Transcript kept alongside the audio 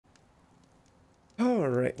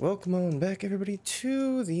Alright, welcome on back everybody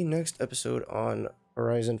to the next episode on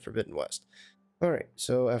Horizon Forbidden West. Alright,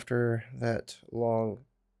 so after that long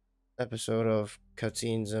episode of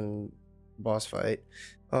cutscenes and boss fight,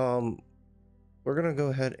 we're gonna go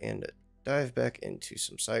ahead and dive back into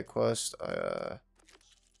some side quests.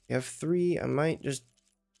 We have 3. I might just,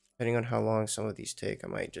 depending on how long some of these take, I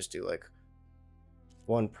might just do like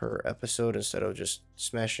 1 per episode instead of just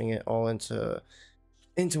smashing it all into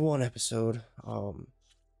one episode.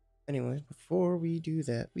 Anyway, before we do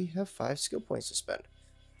that, we have 5 skill points to spend.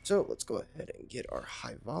 So let's go ahead and get our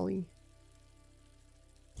high volley.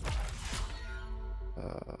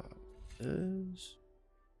 Is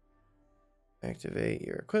activate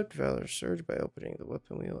your equipped Valor Surge by opening the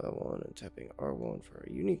weapon wheel L1 and tapping R1 for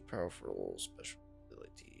a unique powerful special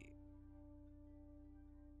ability.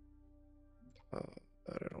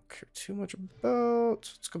 That I don't care too much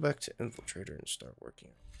about. Let's go back to Infiltrator and start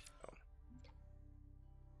working.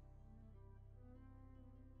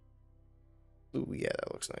 Ooh, yeah,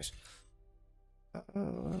 that looks nice.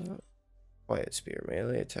 Quiet Spear.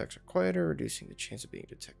 Melee attacks are quieter, reducing the chance of being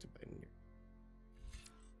detected by near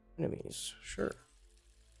enemies. Sure.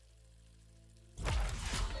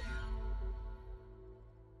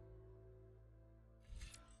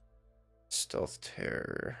 Stealth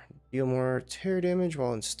Tear. Deal more tear damage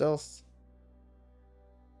while in stealth.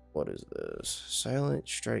 What is this? Silent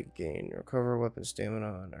Strike gain. Recover weapon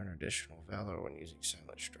stamina and earn additional valor when using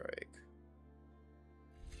Silent Strike.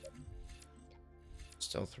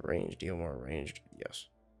 Stealth range, deal more ranged, yes.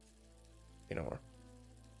 You know more.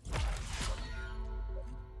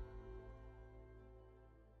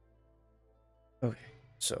 Okay,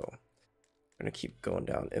 so I'm gonna keep going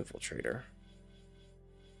down Infiltrator.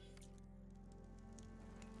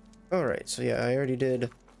 Alright, so yeah, I already did.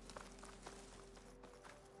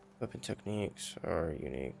 Weapon techniques are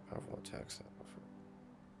unique, powerful attacks that offer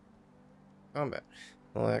combat.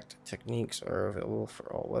 Select techniques are available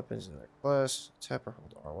for all weapons in their class. Tap or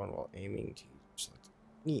hold R1 while aiming to select a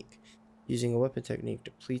technique. Using a weapon technique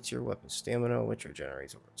depletes your weapon stamina, which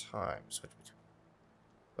regenerates over time. Switch between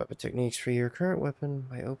weapon techniques for your current weapon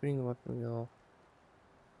by opening the weapon wheel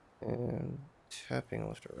and tapping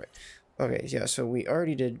left or right. Okay, yeah, so we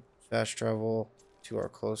already did fast travel to our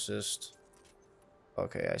closest.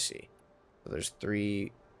 Okay, I see. So there's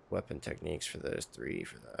 3 weapon techniques for this, 3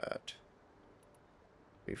 for that.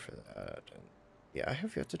 For that, and yeah, I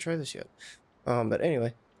have yet to try this yet. But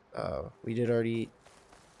anyway, we did already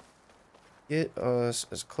get us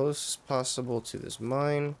as close as possible to this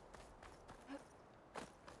mine.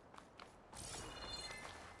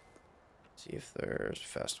 See if there's a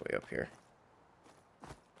fast way up here.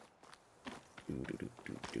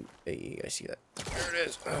 Hey, I see that. There it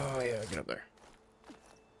is. Oh yeah, get up there.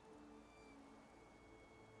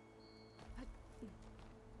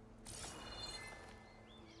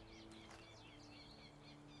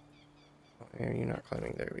 You're not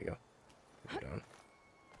climbing. There we go. Go down.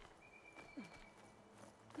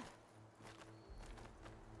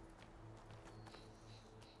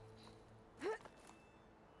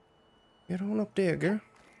 Get on up there, girl.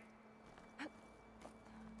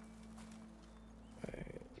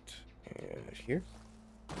 Right. And here.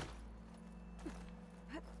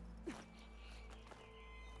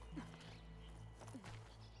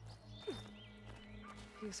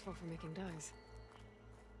 Useful for making dyes.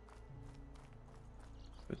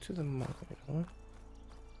 Go to the mine, huh?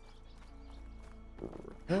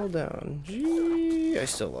 Rappel down. Gee, I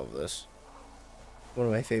still love this. One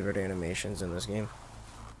of my favorite animations in this game.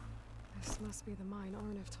 This must be the mine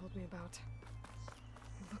Arnav told me about.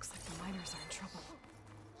 It looks like the miners are in trouble.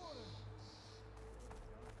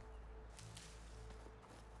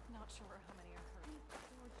 Not sure how many are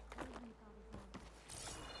hurt.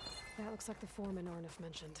 That looks like the foreman Arnav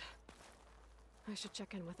mentioned. I should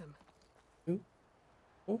check in with him. Who?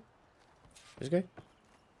 Oh, this guy?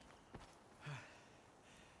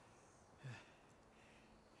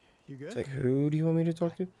 You good? It's like, who do you want me to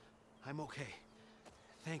talk to? I'm okay.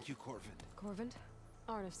 Thank you, Corvin. Corvin?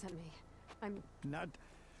 Arnav sent me. I'm... Not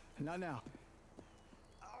now.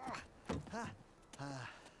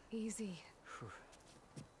 Easy.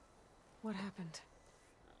 What happened?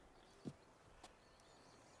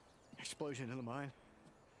 Explosion in the mine.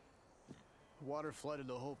 Water flooded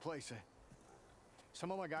the whole place. Some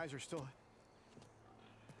of my guys are still...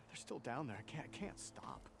 They're still down there. I can't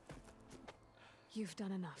stop. You've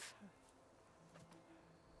done enough.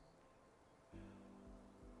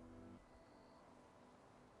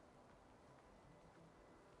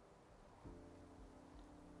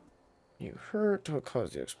 You hurt? What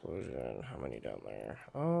caused the explosion? How many down there?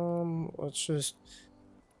 Let's just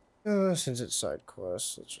Since it's side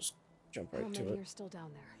quests, let's just jump How right to many it. are still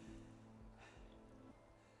down there?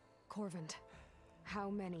 Corvand, how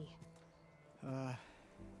many?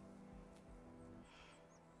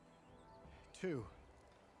 Two.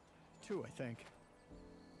 Two, I think.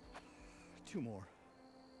 Two more.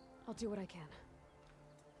 I'll do what I can.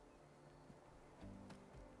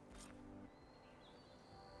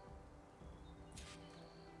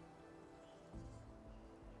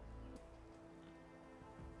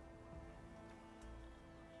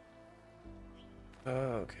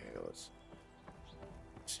 Okay, let's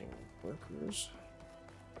see. Workers.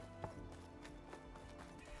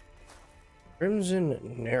 Crimson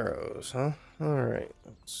Narrows, huh? Alright,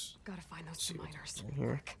 let's Gotta find those see what's miners. in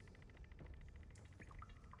here. Quick.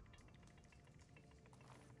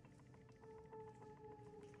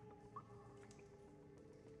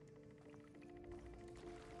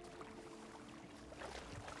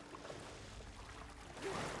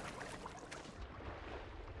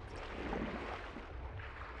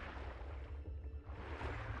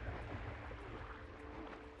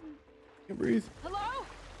 Can't breathe. Hello?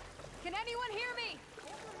 Can anyone hear me?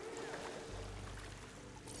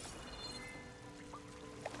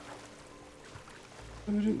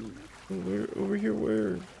 Where, over here,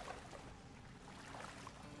 where?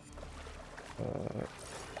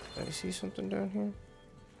 Did I see something down here?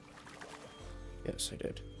 Yes, I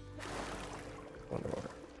did. Underwater.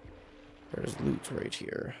 There's loot right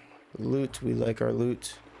here. Loot, we like our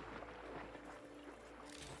loot.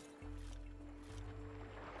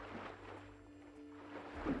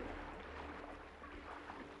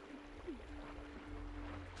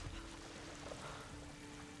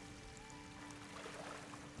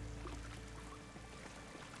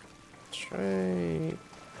 Try. I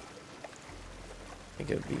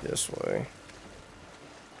think it'd be this way.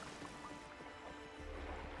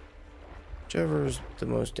 Whichever's the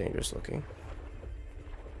most dangerous looking.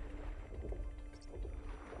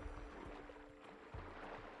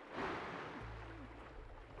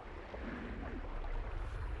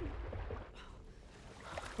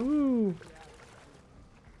 Ooh.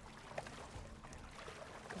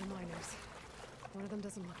 The miners. One of them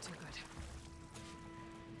doesn't look too good.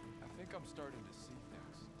 I think I'm starting to see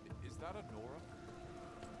things. Is that a Nora?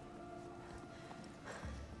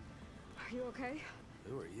 Are you okay?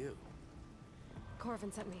 Who are you?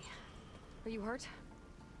 Corvin sent me. Are you hurt?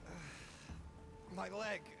 My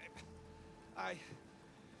leg. I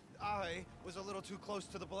was a little too close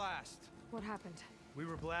to the blast. What happened? We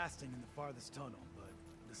were blasting in the farthest tunnel, but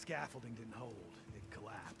the scaffolding didn't hold. It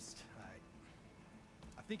collapsed.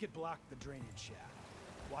 I think it blocked the drainage shaft.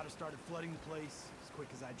 Water started flooding the place as quick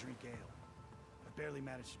as I drink ale. I barely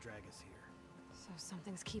managed to drag us here. So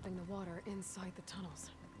something's keeping the water inside the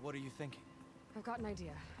tunnels. What are you thinking? I've got an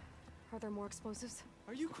idea. Are there more explosives?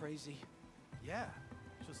 Are you crazy? Yeah,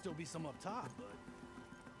 should still be some up top, but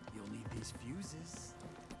you'll need these fuses.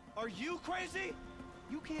 Are you crazy?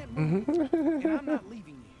 You can't move, and I'm not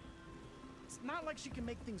leaving you. It's not like she can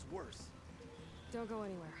make things worse. Don't go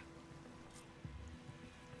anywhere.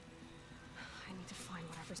 I need to find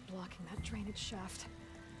whatever's blocking that drainage shaft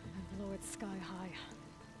and blow it sky high.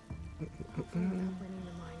 Hopefully without bringing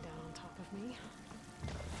the mine down on top of me.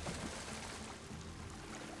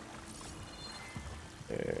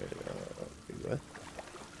 Be what?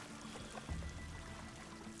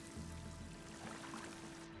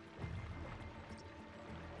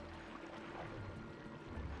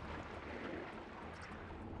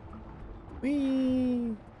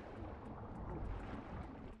 Whee!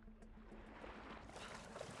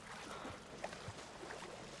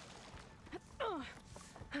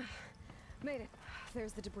 Made it.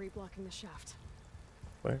 There's the debris blocking the shaft.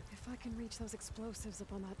 Where? If I can reach those explosives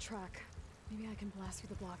up on that track, maybe I can blast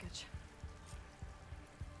through the blockage.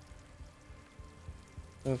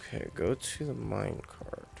 Okay, go to the mine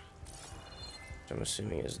cart. Which I'm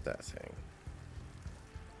assuming is that thing.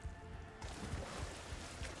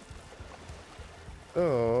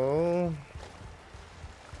 Oh.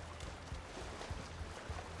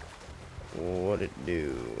 What'd it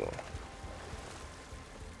do?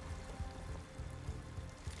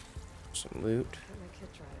 Some loot. Get my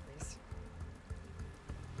kit dry at least.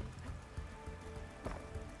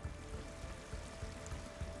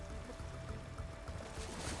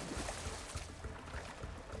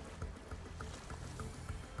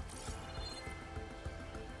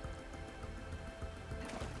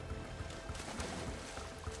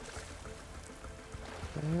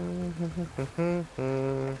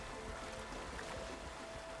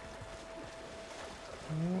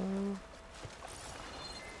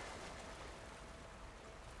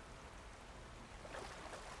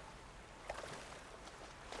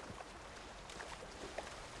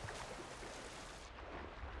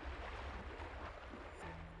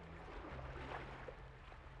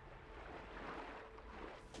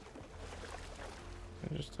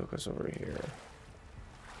 just took us over here.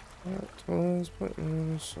 That was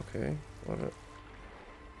pointless. Okay, what it?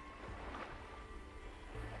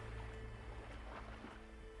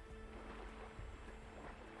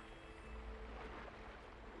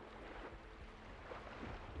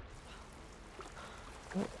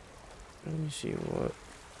 Oh, let me see what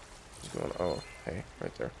is going on. Oh, hey,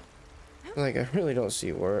 right there. Like, I really don't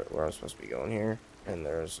see where I'm supposed to be going here. And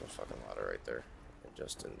there's a fucking ladder right there. I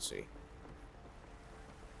just didn't see.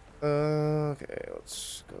 Okay,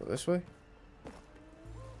 let's go this way.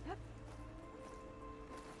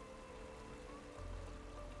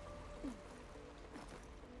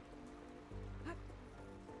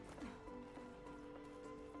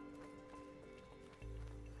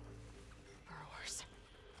 Burrowers.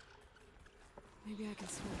 Maybe I can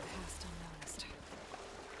swim past unnoticed.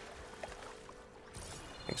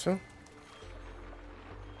 Think so?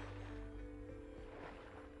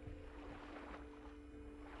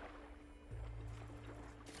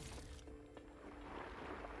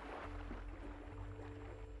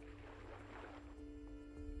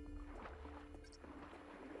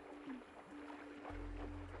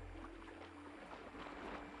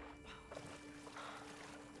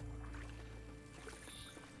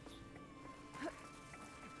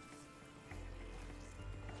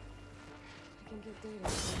 I can get data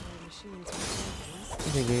from the machines with I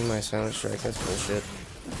think giving my silent strike, that's bullshit.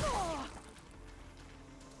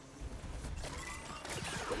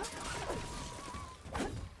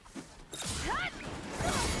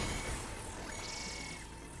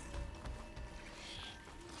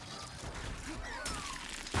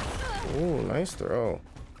 Ooh, nice throw.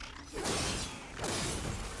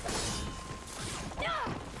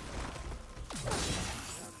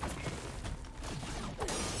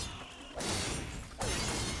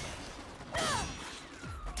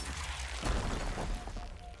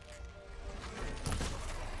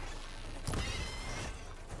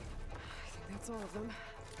 That's all of them.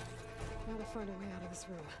 Now to find a way out of this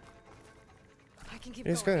room. I can keep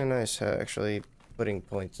It's going. kind of nice actually putting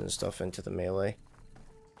points and stuff into the melee.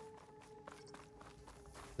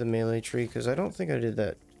 The melee tree, because I don't think I did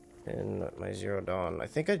that in my Zero Dawn. I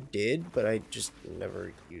think I did, but I just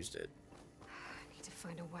never used it. I need to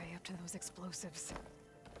find a way up to those explosives.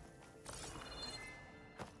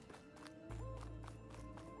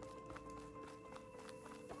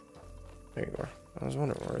 There you are. I was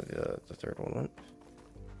wondering where the third one went.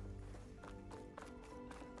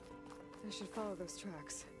 I should follow those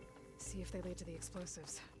tracks. See if they lead to the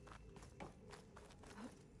explosives.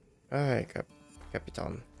 Alright,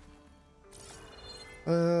 Capitan.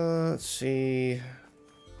 Let's see.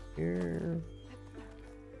 Here.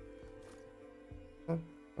 Oh,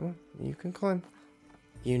 come on. You can climb.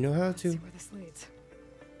 You know how Let's see to. where this leads.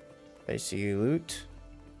 I see you loot.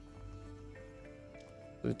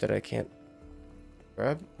 Loot that I can't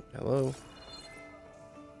grab. Hello.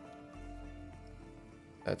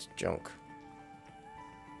 That's junk.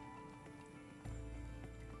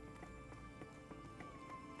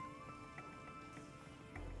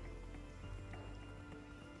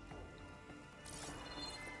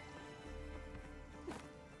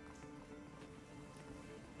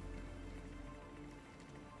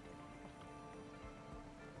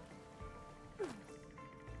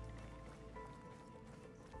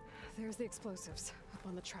 There's the explosives up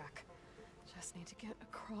on the track. Just need to get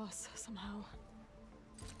across somehow.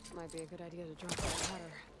 Might be a good idea to drop that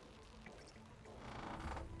ladder.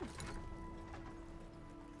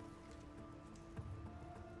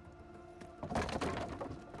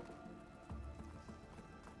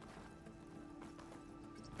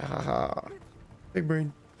 Haha. Big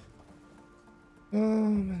brain.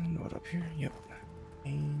 And what up here? Yep.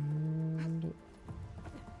 And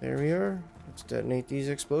there we are. Let's detonate these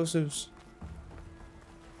explosives.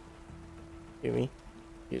 Excuse me.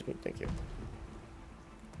 Excuse me. Thank you.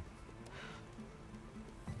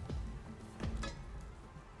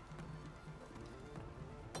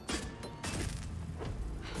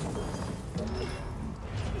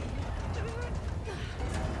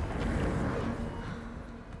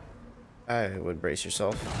 I would brace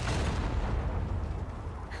yourself.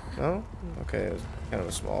 No? Okay, it was kind of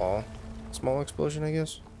a small explosion, I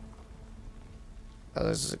guess. I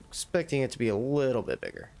was expecting it to be a little bit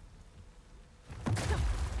bigger. Did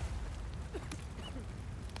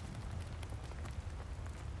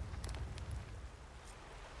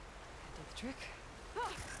the trick.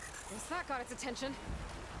 Guess that got its attention.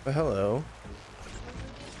 But hello.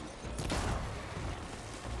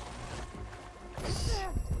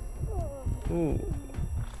 Ooh.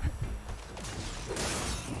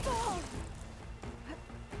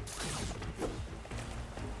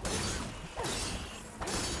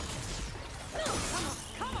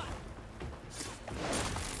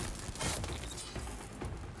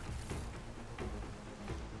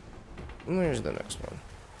 And there's the next one.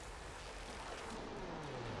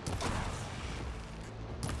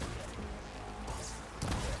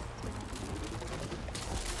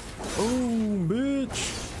 Oh,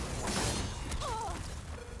 bitch!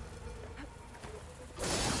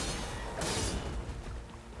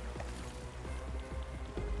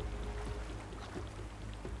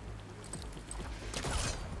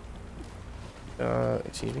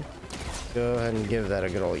 Excuse me. Go ahead and give that a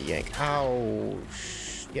good old yank. Ow!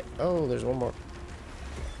 Yeah. Oh, there's one more.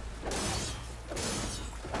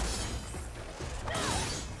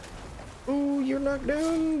 Oh, you're knocked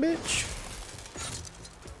down, bitch.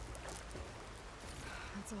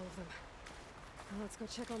 That's all of them. Now let's go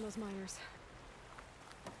check on those miners.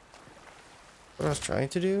 What I was trying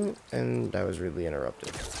to do, and I was rudely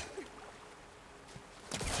interrupted. Create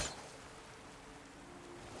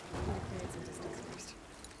some distance first.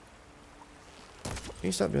 Can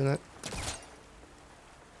you stop doing that?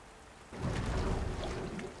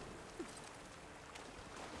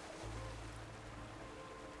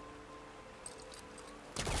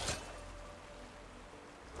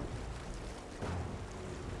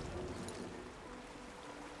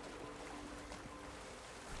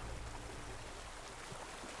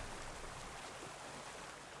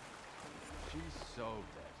 She's so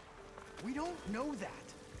dead. We don't know that.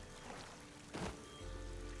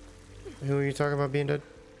 Who are you talking about being dead?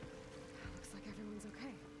 Looks like everyone's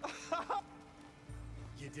okay.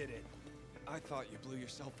 You did it. I thought you blew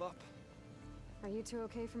yourself up. Are you two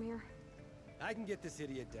okay from here? I can get this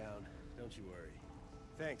idiot down. Don't you worry.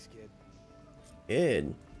 Thanks, kid.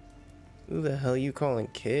 Kid? Who the hell you calling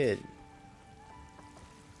kid?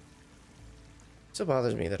 Still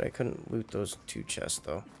bothers me that I couldn't loot those 2 chests,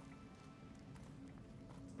 though.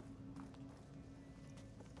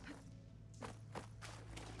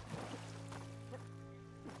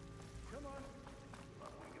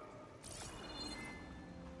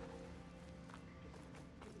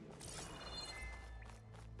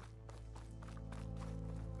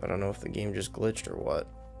 I don't know if the game just glitched or what,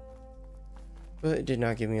 but it did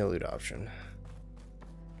not give me a loot option.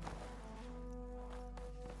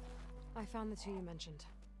 I found the 2 you mentioned.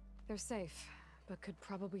 They're safe, but could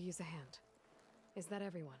probably use a hand. Is that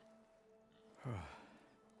everyone?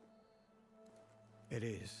 It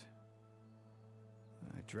is.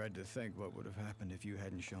 I dread to think what would have happened if you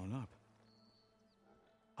hadn't shown up.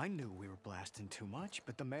 I knew we were blasting too much,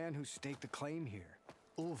 but the man who staked the claim here,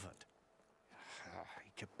 Ulvund,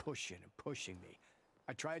 he kept pushing and pushing me.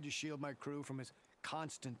 I tried to shield my crew from his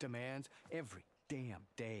constant demands every damn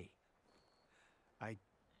day. I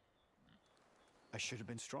should have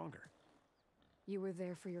been stronger. You were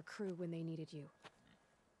there for your crew when they needed you.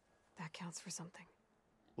 That counts for something.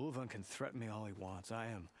 Ulvund can threaten me all he wants. I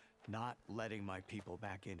am not letting my people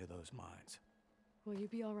back into those mines. Will you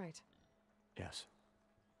be all right? Yes.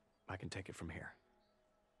 I can take it from here.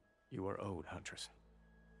 You are owed, Huntress.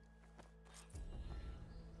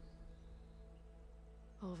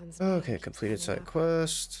 Ulvund's Okay, mage, completed it's coming side up.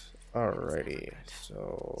 quest. Alrighty,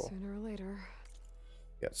 so Sooner or later.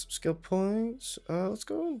 got some skill points. Let's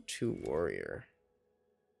go into warrior.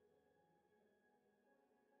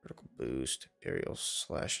 Critical boost, aerial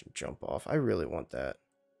slash, and jump off. I really want that.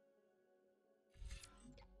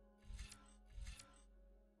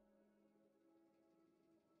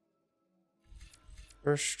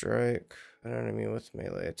 First strike an enemy with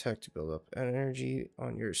melee attack to build up energy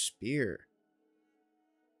on your spear.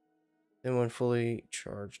 Then when fully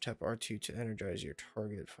charged, tap R2 to energize your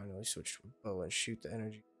target. Finally switch to a bow and shoot the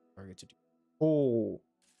energy target to do. Oh!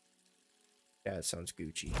 Yeah, that sounds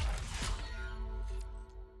Gucci.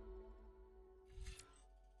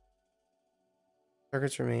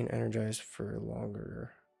 Targets remain energized for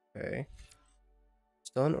longer. Okay.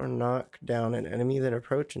 Stun or knock down an enemy, then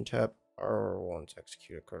approach and tap R1 to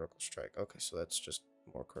execute a critical strike. Okay, so that's just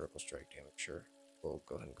more critical strike damage. Sure. We'll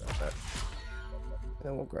go ahead and grab that. And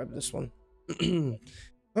then we'll grab this one.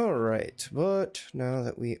 Alright, but now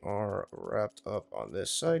that we are wrapped up on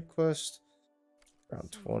this side quest,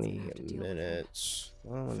 around Someone's gonna 20 have to deal with him. minutes.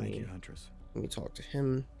 Well, Thank you, Huntress. let me talk to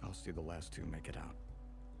him. I'll see the last 2 make it out.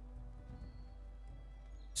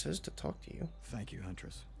 It says to talk to you. Thank you,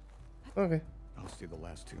 Huntress. Okay. I'll see the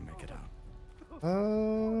last 2 make it out.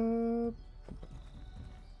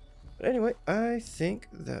 But anyway, I think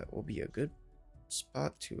that will be a good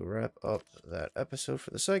spot to wrap up that episode for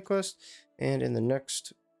the side quest. And in the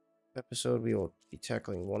next episode, we will be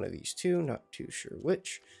tackling one of these 2, not too sure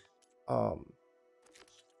which.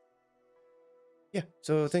 Yeah,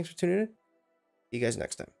 so thanks for tuning in. See you guys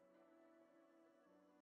next time.